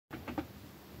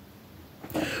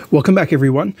Welcome back,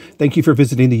 everyone. Thank you for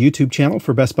visiting the YouTube channel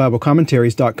for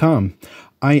bestbiblecommentaries.com.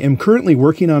 I am currently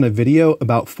working on a video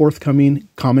about forthcoming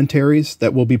commentaries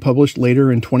that will be published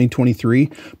later in 2023,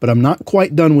 but I'm not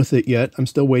quite done with it yet. I'm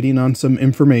still waiting on some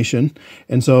information,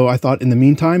 and so I thought in the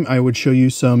meantime I would show you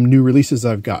some new releases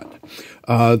I've got.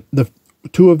 The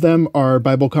two of them are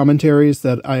Bible commentaries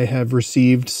that I have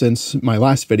received since my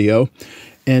last video,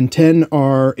 and 10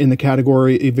 are in the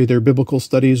category of either biblical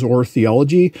studies or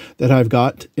theology that I've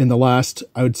got in the last,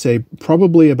 I would say,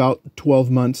 probably about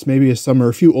 12 months, maybe some are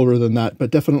a few older than that,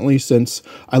 but definitely since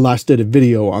I last did a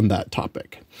video on that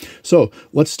topic. So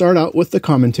let's start out with the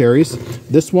commentaries.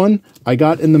 This one I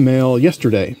got in the mail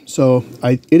yesterday, so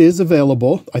it is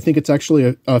available. I think it's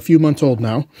actually a few months old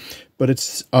now, but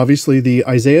it's obviously the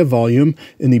Isaiah volume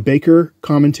in the Baker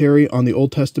Commentary on the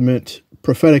Old Testament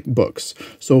prophetic books.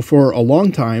 So for a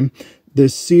long time,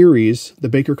 this series, the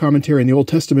Baker Commentary in the Old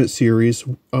Testament series,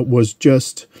 was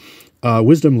just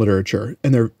wisdom literature,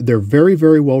 and they're very,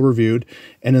 very well reviewed.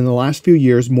 And in the last few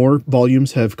years, more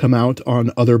volumes have come out on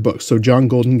other books. So John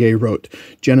Goldingay wrote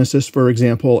Genesis, for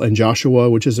example, and Joshua,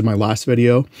 which is in my last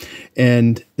video.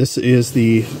 And this is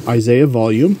the Isaiah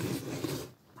volume.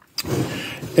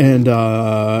 And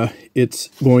it's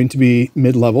going to be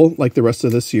mid-level like the rest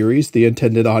of the series. The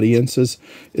intended audience is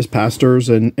pastors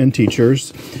and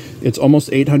teachers. It's almost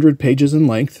 800 pages in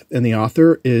length, and the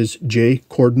author is J.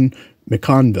 Gordon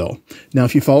McConville. Now,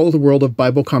 if you follow the world of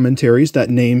Bible commentaries, that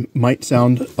name might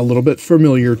sound a little bit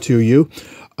familiar to you.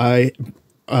 I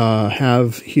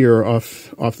have here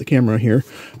off the camera here,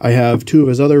 I have two of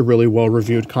his other really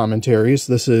well-reviewed commentaries.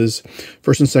 This is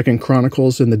 1st and 2nd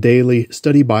Chronicles in the Daily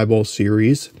Study Bible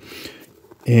series.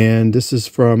 And this is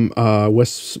from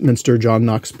Westminster John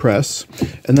Knox Press.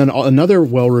 And then another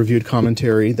well-reviewed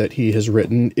commentary that he has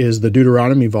written is the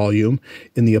Deuteronomy volume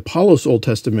in the Apollos Old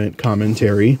Testament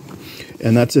commentary.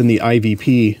 And that's in the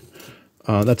IVP.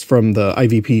 That's from the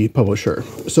IVP publisher.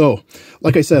 So,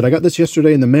 like I said, I got this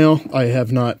yesterday in the mail. I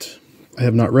have not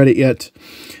read it yet.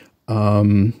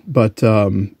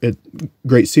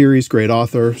 Great series, great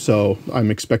author, so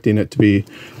I'm expecting it to be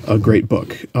a great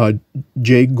book.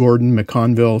 J. Gordon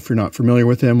McConville, if you're not familiar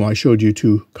with him, well, I showed you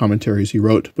two commentaries he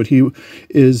wrote, but he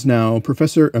is now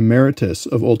Professor Emeritus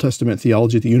of Old Testament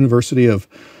Theology at the University of,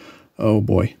 oh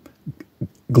boy,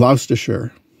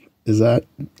 Gloucestershire. Is that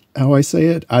how I say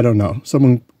it? I don't know.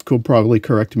 Someone could probably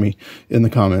correct me in the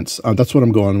comments. That's what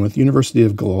I'm going with. University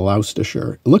of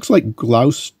Gloucestershire. It looks like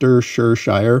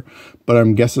Gloucestershire, but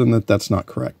I'm guessing that that's not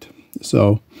correct.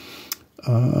 So,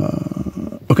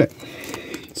 okay.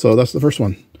 So that's the first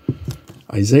one.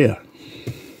 Isaiah.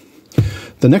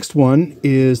 The next one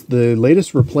is the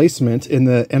latest replacement in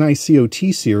the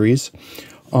NICOT series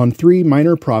on 3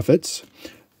 minor prophets,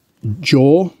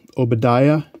 Joel,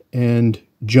 Obadiah, and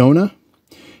Jonah.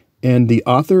 And the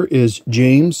author is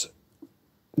James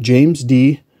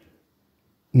D.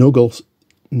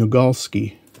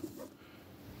 Nogalski.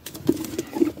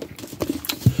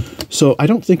 So I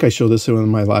don't think I showed this in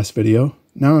my last video.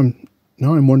 Now I'm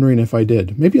wondering if I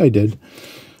did. Maybe I did.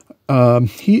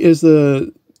 He is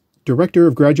the Director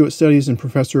of Graduate Studies and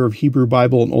Professor of Hebrew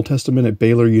Bible and Old Testament at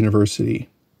Baylor University.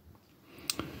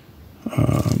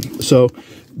 So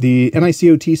the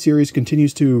NICOT series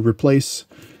continues to replace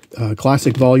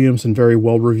classic volumes and very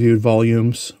well-reviewed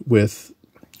volumes with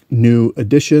new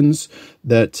editions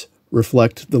that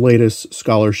reflect the latest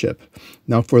scholarship.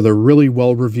 Now, for the really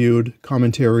well-reviewed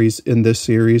commentaries in this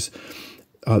series,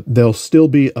 they'll still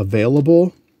be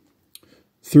available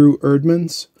through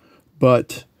Erdman's,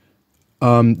 but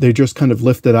they just kind of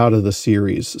lifted out of the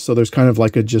series. So there's kind of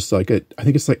like I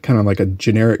think it's like kind of like a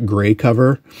generic gray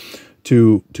cover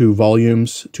to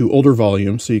volumes, to older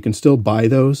volumes, so you can still buy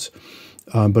those.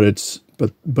 But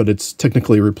it's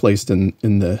technically replaced in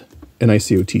the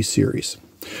NICOT series.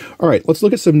 All right, let's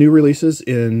look at some new releases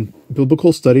in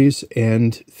biblical studies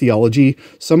and theology.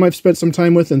 Some I've spent some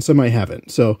time with and some I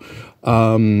haven't. So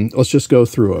let's just go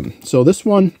through them. So this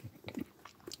one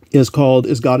is called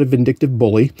Is God a Vindictive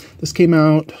Bully? This came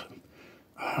out,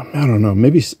 I don't know,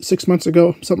 maybe 6 months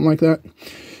ago, something like that.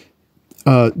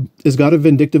 Is God a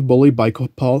Vindictive Bully by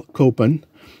Paul Copan.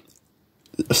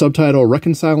 Subtitle,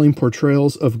 Reconciling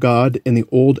Portrayals of God in the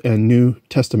Old and New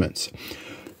Testaments.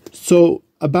 So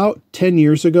about 10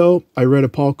 years ago, I read a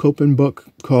Paul Copan book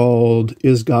called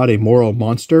Is God a Moral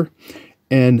Monster?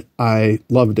 And I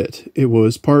loved it. It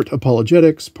was part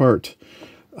apologetics, part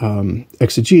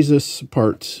exegesis,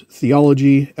 part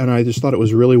theology, and I just thought it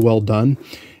was really well done.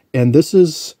 And this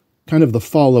is kind of the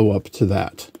follow-up to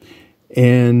that.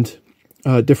 And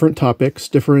different topics,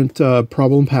 different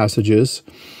problem passages.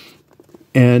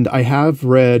 And I have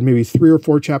read maybe 3 or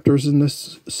 4 chapters in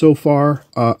this so far.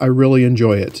 I really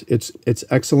enjoy it. It's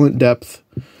excellent depth.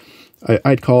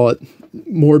 I'd call it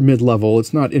more mid-level.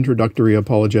 It's not introductory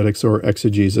apologetics or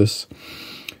exegesis.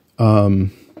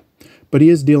 But he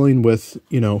is dealing with,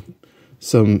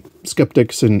 some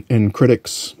skeptics and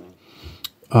critics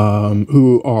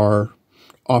who are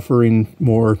offering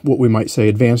more, what we might say,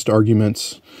 advanced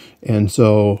arguments. And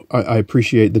so I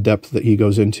appreciate the depth that he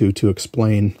goes into to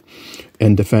explain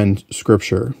and defend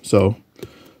Scripture. So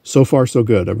far, so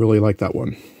good. I really like that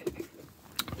one.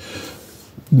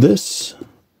 This,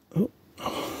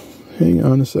 hang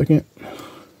on a second.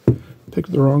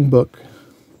 Picked the wrong book.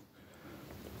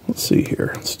 Let's see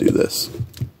here. Let's do this.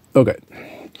 Okay.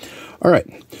 All right.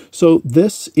 So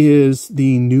this is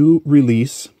the newer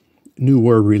release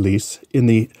in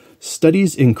the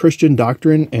Studies in Christian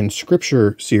Doctrine and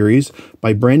Scripture series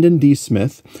by Brandon D.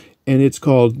 Smith, and it's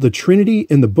called The Trinity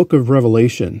in the Book of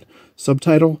Revelation.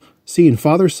 Subtitle, Seeing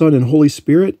Father, Son, and Holy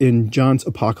Spirit in John's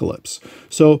Apocalypse.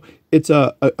 So it's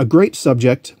a great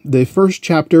subject. The first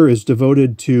chapter is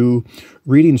devoted to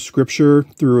reading Scripture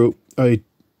through a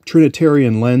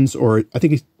Trinitarian lens, or I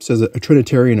think he says a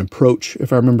Trinitarian approach,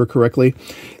 if I remember correctly.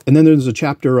 And then there's a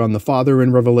chapter on the Father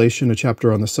in Revelation, a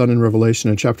chapter on the Son in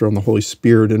Revelation, a chapter on the Holy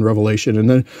Spirit in Revelation, and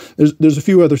then there's a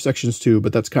few other sections too.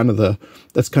 But that's kind of the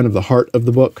heart of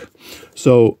the book.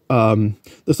 So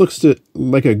this looks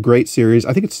like a great series.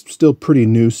 I think it's still pretty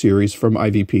new series from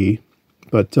IVP,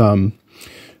 but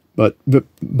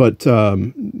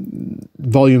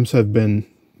volumes have been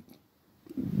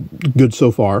good so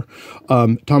far.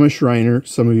 Thomas Schreiner,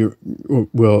 some of you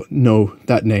will know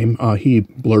that name. He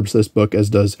blurbs this book, as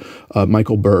does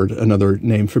Michael Bird, another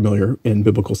name familiar in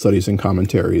biblical studies and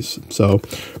commentaries. So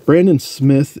Brandon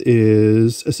Smith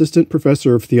is Assistant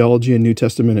Professor of Theology and New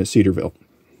Testament at Cedarville.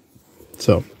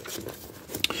 So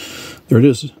there it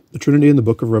is, the Trinity in the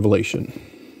Book of Revelation.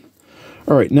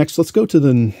 All right, next let's go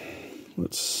to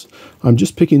I'm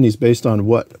just picking these based on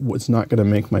what's not going to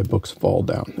make my books fall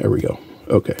down. There we go.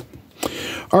 Okay.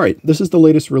 All right. This is the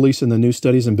latest release in the New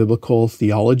Studies in Biblical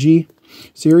Theology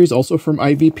series, also from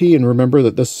IVP. And remember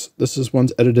that this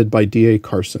one's edited by D.A.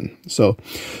 Carson. So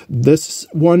this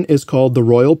one is called The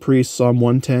Royal Priest, Psalm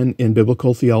 110 in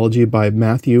Biblical Theology by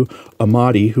Matthew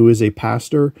Amati, who is a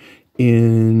pastor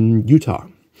in Utah.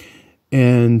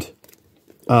 And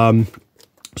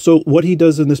so what he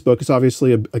does in this book is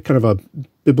obviously a kind of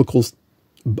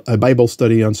a Bible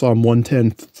study on Psalm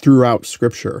 110 throughout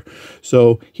Scripture.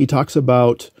 So he talks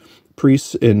about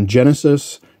priests in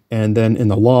Genesis and then in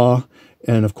the law.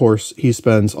 And of course, he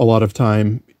spends a lot of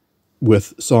time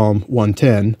with Psalm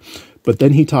 110. But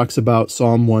then he talks about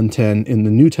Psalm 110 in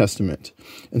the New Testament.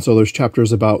 And so there's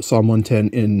chapters about Psalm 110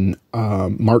 in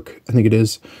Mark, I think it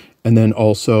is, and then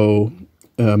also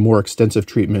a more extensive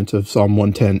treatment of Psalm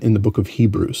 110 in the book of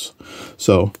Hebrews.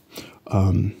 So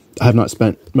I have not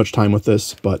spent much time with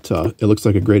this, but it looks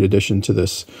like a great addition to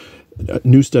this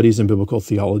New Studies in Biblical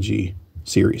Theology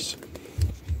series.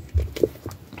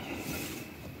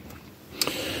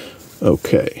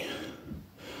 Okay.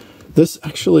 This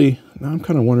actually, now I'm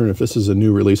kind of wondering if this is a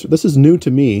new release. This is new to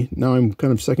me. Now I'm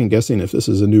kind of second guessing if this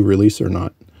is a new release or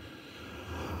not.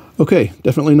 Okay,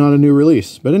 definitely not a new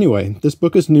release. But anyway, this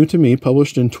book is new to me,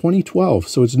 published in 2012.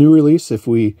 So it's new release if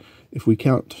we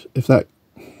count, if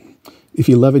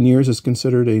 11 years is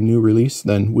considered a new release,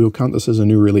 then we'll count this as a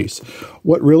new release.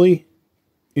 What really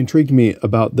intrigued me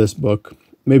about this book,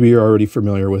 maybe you're already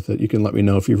familiar with it, you can let me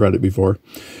know if you've read it before,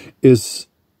 is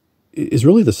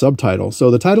really the subtitle.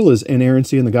 So the title is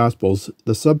Inerrancy in the Gospels.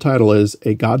 The subtitle is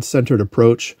A God-Centered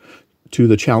Approach to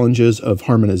the Challenges of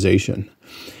Harmonization.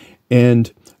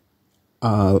 And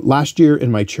last year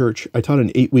in my church, I taught an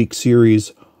 8-week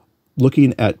series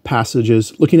looking at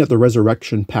the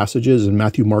resurrection passages in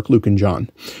Matthew, Mark, Luke, and John.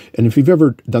 And if you've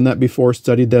ever done that before,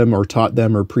 studied them or taught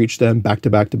them or preached them back to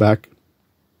back,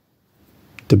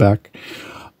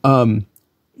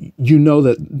 you know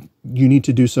that you need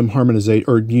to do some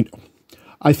harmonization,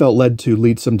 I felt led to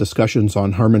lead some discussions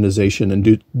on harmonization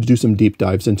and do some deep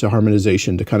dives into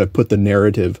harmonization to kind of put the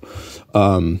narrative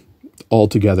all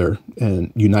together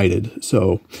and united.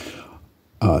 So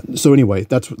anyway,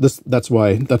 that's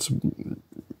why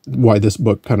this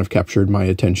book kind of captured my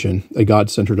attention. A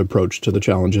God-centered approach to the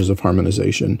challenges of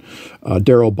harmonization.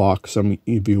 Darrell Bach, some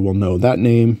of you will know that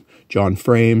name. John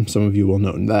Frame, some of you will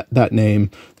know that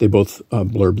name. They both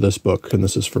blurb this book, and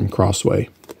this is from Crossway.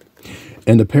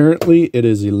 And apparently it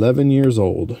is 11 years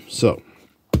old. So,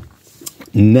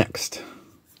 next.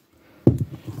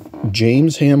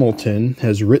 James Hamilton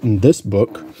has written this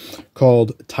book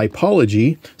called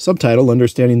Typology, subtitle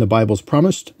Understanding the Bible's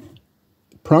Promise,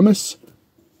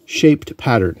 promise-shaped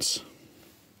patterns.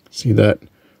 See that?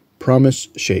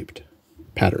 Promise-shaped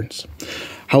patterns.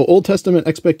 How Old Testament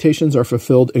expectations are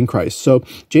fulfilled in Christ. So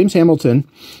James Hamilton,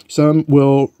 some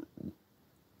will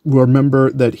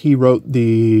remember that he wrote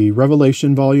the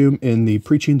Revelation volume in the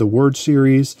Preaching the Word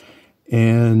series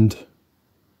and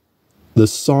the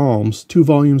Psalms, 2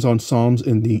 volumes on Psalms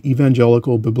in the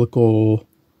Evangelical Biblical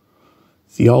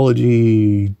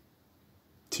Theology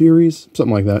series,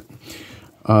 something like that.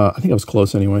 I think I was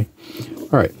close anyway.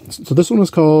 All right, so this is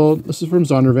from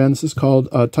Zondervan, this is called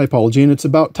Typology, and it's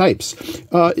about types.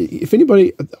 If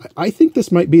anybody, I think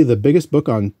this might be the biggest book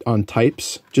on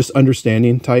types, just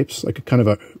understanding types, like a kind of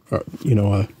a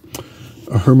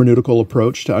hermeneutical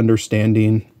approach to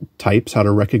understanding types, how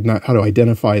to recognize, how to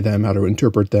identify them, how to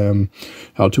interpret them,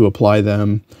 how to apply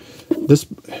them.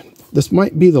 This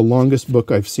might be the longest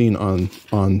book I've seen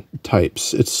on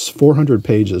types. It's 400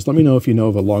 pages. Let me know if you know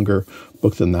of a longer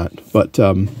book than that. But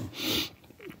the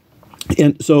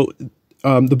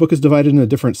book is divided into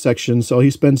different sections. So he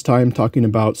spends time talking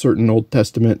about certain Old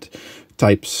Testament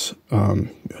types,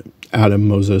 Adam,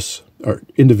 Moses, or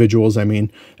individuals,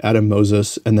 Adam,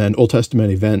 Moses, and then Old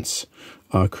Testament events,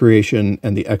 creation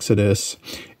and the Exodus.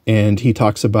 And he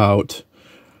talks about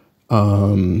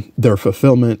their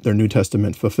fulfillment, their New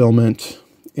Testament fulfillment,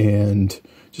 and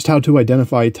just how to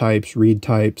identify types, read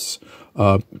types,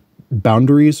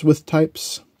 boundaries with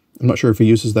types. I'm not sure if he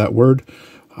uses that word,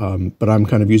 but I'm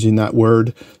kind of using that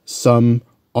word. Some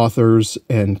authors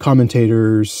and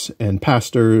commentators and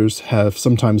pastors have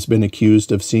sometimes been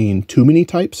accused of seeing too many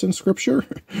types in Scripture.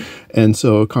 And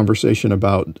so a conversation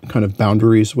about kind of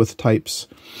boundaries with types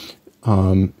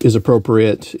is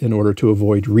appropriate in order to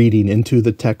avoid reading into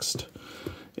the text,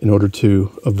 in order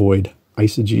to avoid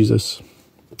eisegesis.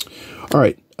 All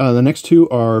right, the next 2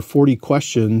 are 40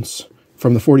 questions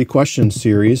from the 40 Questions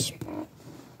series.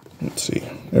 Let's see,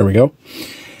 there we go.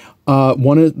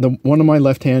 One on my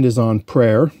left hand is on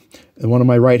prayer, and one on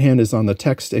my right hand is on the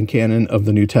text and canon of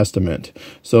the New Testament.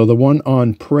 So the one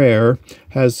on prayer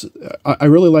has, I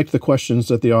really like the questions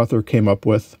that the author came up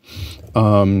with.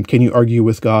 Can you argue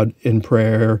with God in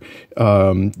prayer?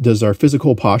 Does our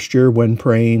physical posture when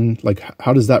praying, like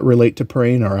how does that relate to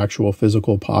praying, our actual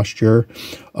physical posture?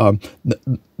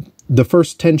 The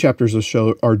first 10 chapters of the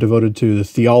show are devoted to the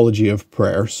theology of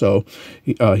prayer. So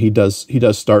he does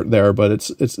start there, but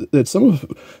it's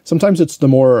sometimes it's the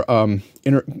more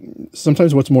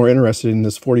sometimes what's more interesting in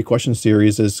this 40 question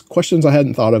series is questions I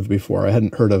hadn't thought of before, I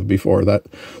hadn't heard of before.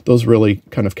 Those really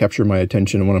kind of capture my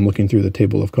attention when I'm looking through the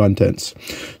table of contents.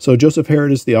 So Joseph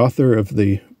Harrod is the author of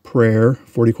the prayer,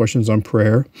 40 Questions on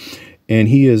Prayer, and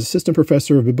he is assistant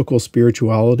professor of biblical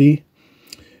spirituality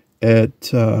at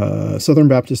Southern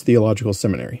Baptist Theological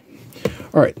Seminary.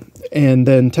 All right, and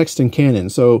then text and canon.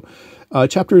 So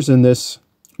chapters in this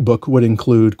book would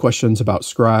include questions about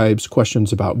scribes,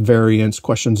 questions about variants,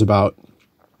 questions about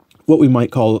what we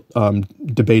might call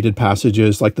debated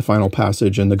passages, like the final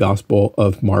passage in the Gospel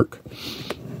of Mark.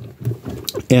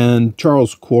 And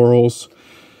Charles Quarles,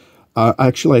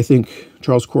 actually I think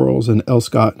Charles Quarles and L.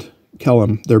 Scott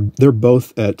Kellum, they're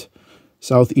both at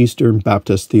Southeastern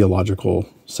Baptist Theological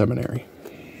Seminary.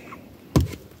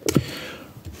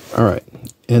 All right.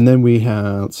 And then we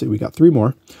have, let's see, we got 3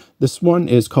 more. This one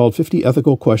is called 50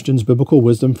 Ethical Questions, Biblical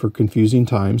Wisdom for Confusing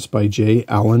Times by J.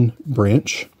 Allen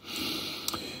Branch.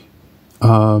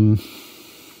 The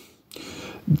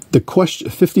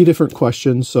 50 different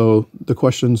questions. So the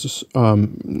questions,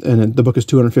 and the book is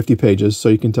 250 pages. So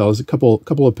you can tell it's a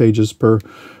couple of pages per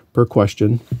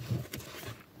question.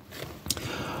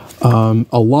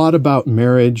 A lot about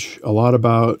marriage, a lot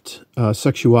about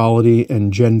sexuality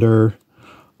and gender,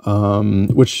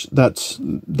 which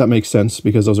that makes sense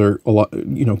because those are a lot,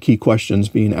 key questions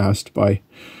being asked today.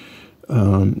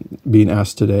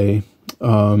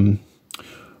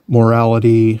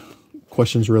 Morality,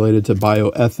 questions related to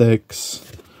bioethics,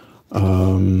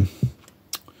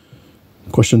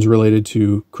 questions related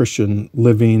to Christian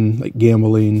living, like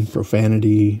gambling,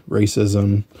 profanity,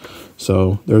 racism.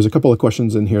 So there's a couple of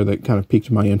questions in here that kind of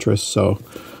piqued my interest, so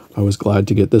I was glad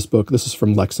to get this book. This is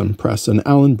from Lexham Press, and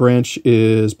Allen Branch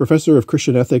is professor of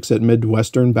Christian ethics at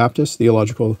Midwestern Baptist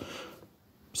Theological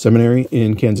Seminary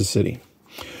in Kansas City.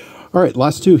 All right,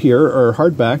 last 2 here are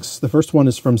hardbacks. The first one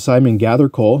is from Simon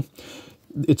Gathercole.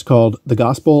 It's called The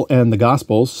Gospel and the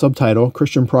Gospels, subtitle,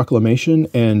 Christian Proclamation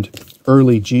and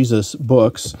Early Jesus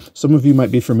Books. Some of you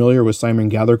might be familiar with Simon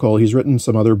Gathercole. He's written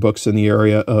some other books in the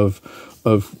area of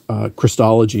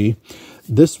Christology.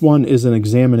 This one is an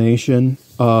examination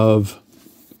of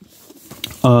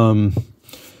the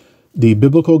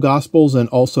biblical Gospels and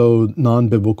also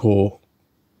non-biblical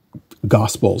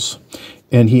Gospels.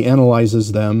 and he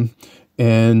analyzes them,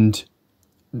 and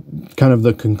kind of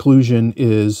the conclusion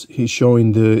is he's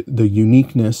showing the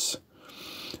uniqueness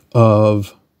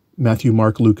of Matthew,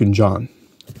 Mark, Luke, and John.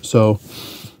 So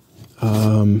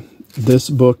this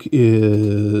book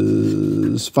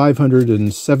is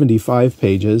 575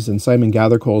 pages, and Simon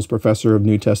Gathercole is professor of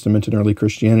New Testament and Early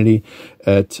Christianity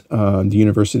at the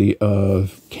University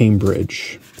of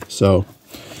Cambridge. So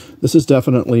this is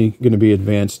definitely going to be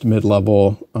advanced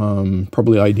mid-level,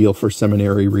 probably ideal for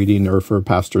seminary reading or for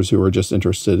pastors who are just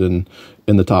interested in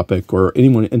the topic, or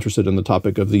anyone interested in the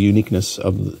topic of the uniqueness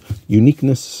of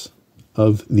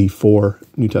the 4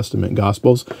 New Testament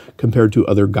Gospels compared to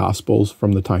other Gospels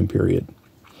from the time period.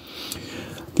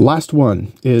 The last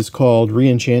one is called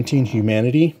Re-Enchanting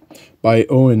Humanity by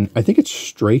Owen. I think it's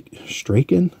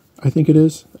Strachan. I think it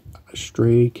is.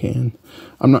 Strachan.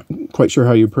 I'm not quite sure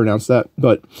how you pronounce that,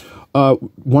 but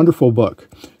wonderful book.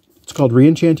 It's called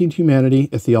Re-Enchanting Humanity,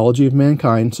 A Theology of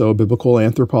Mankind, so biblical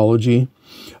anthropology.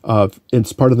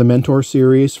 It's part of the Mentor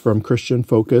series from Christian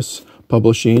Focus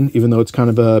Publishing. Even though it's kind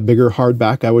of a bigger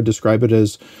hardback, I would describe it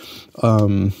as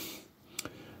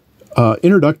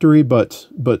introductory, but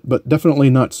definitely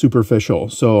not superficial.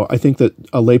 So I think that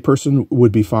a layperson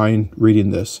would be fine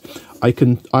reading this.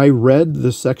 I read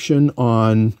the section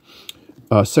on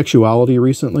sexuality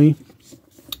recently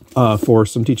for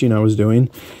some teaching I was doing,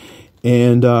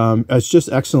 and it's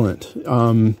just excellent.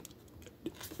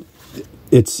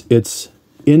 It's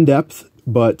in depth,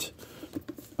 but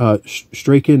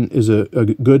Strachan is a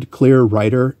good, clear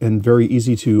writer and very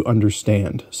easy to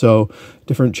understand. So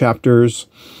different chapters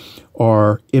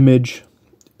are image,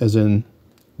 as in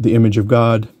the image of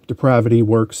God, depravity,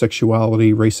 work,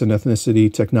 sexuality, race and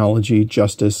ethnicity, technology,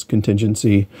 justice,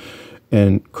 contingency,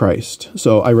 and Christ.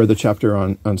 So I read the chapter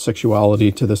on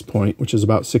sexuality to this point, which is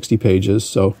about 60 pages.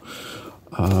 So,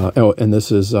 and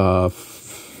this is about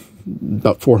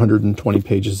 420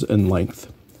 pages in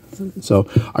length. So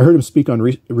I heard him speak on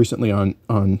recently on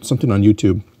something on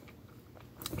YouTube,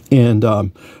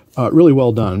 and really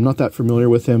well done. I'm not that familiar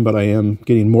with him, but I am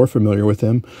getting more familiar with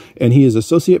him. And he is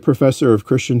Associate Professor of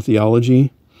Christian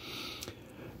Theology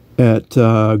at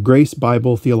Grace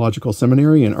Bible Theological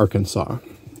Seminary in Arkansas.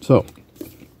 So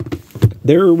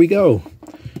there we go.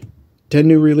 10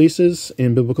 new releases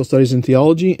in Biblical Studies and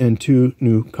Theology and 2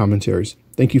 new commentaries.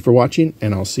 Thank you for watching,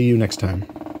 and I'll see you next time.